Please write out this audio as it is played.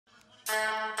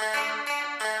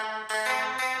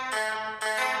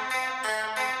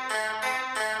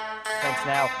Warhawks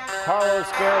now. Carlos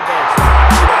Garibay.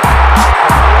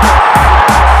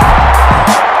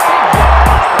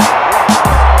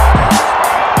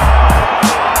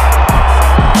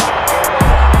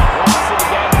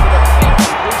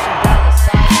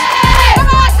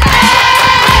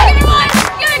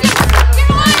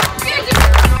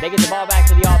 They get the ball back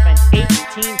to the offense.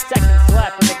 18 seconds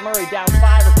left with McMurray down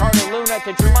 5. Ricardo Luna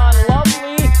to Jermon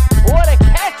Lovely. What a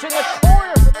catch in the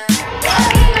corner for the...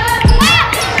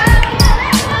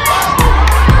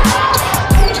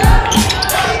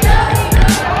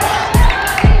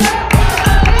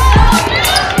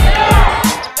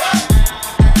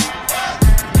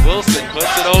 Wilson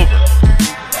puts it over.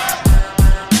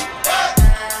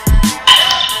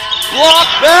 Block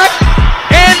back,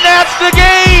 and that's the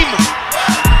game!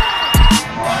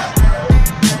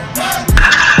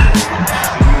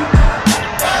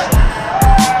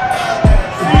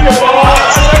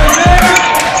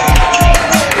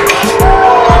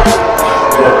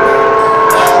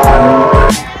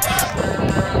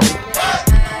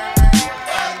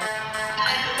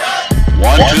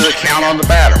 The count on the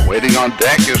batter. Waiting on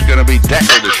deck is going to be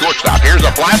Decker, the shortstop. Here's a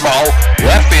fly ball.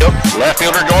 Left field. Left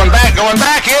fielder going back.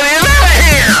 It is out of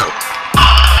here.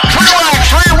 Truax,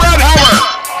 3-run homer.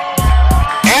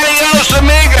 Adios,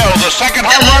 amigo. The second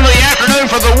home run of the afternoon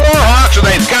for the Warhawks, and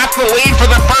they've got the lead for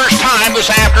the first time this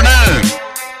afternoon.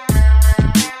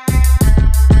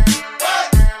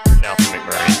 Now for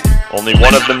McMurray. Only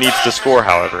one of them needs to score,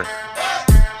 however.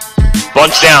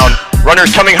 Bunch down. Runner's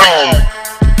coming home.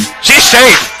 She's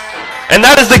safe! And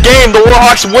that is the game. The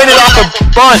Warhawks win it off a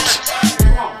bunt.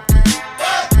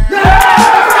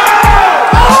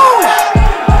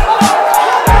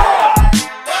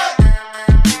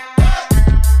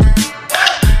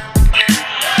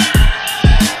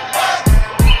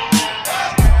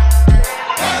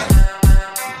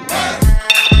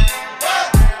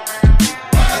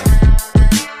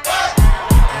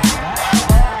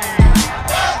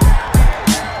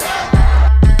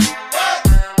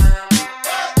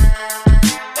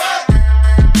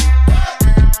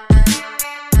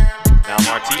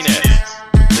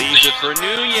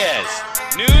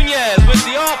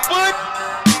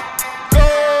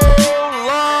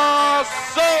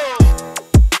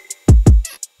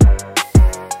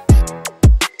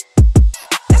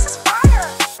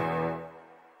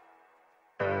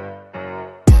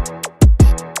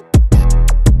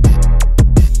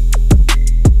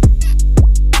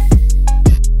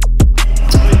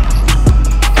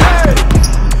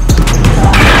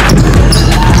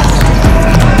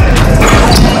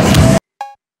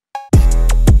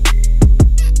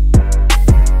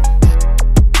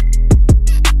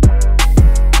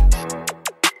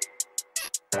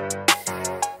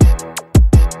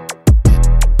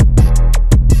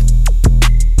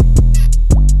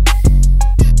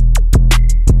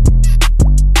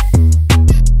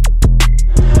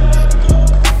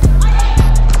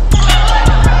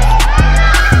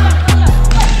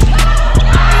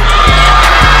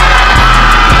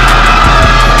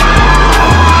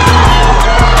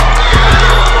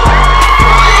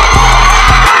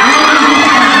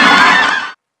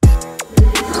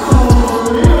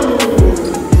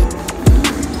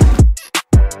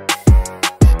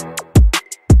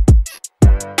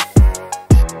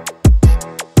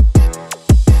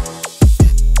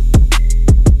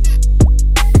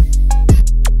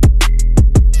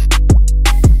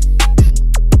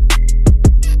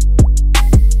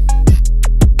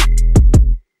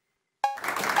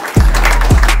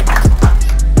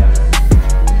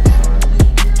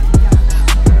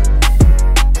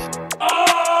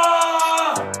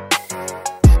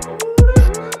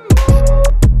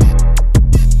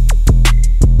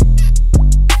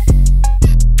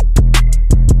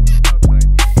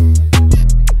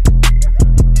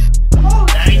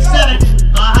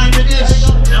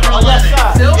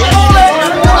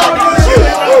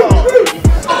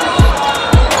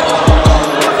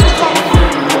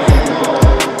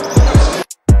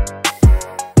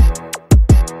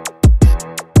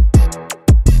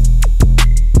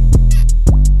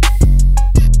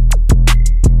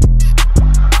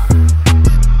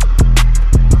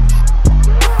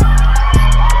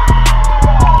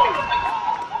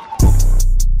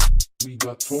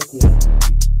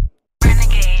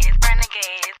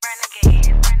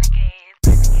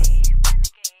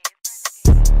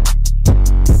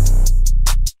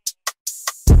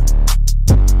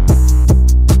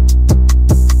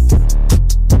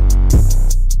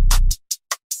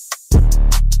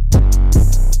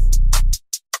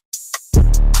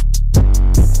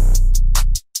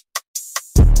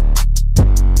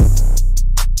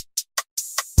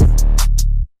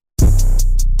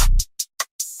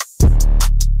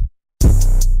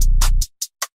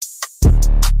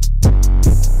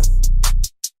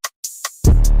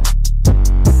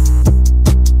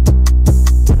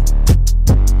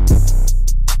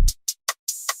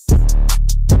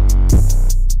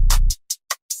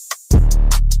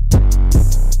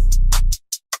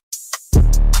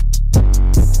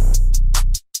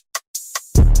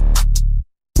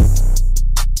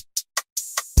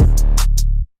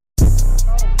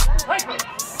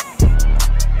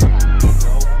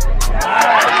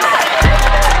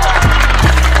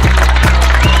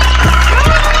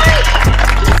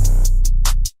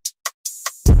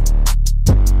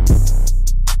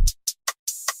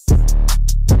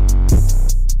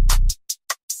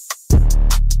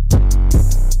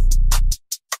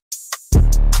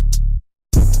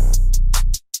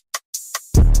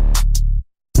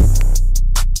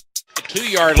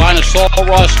 2-yard line of Saul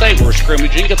Ross State. We're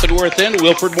scrimmaging at the north end of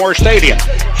Wilford Moore Stadium.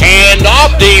 Hand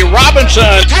off to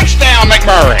Robinson. Touchdown,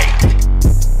 McMurray.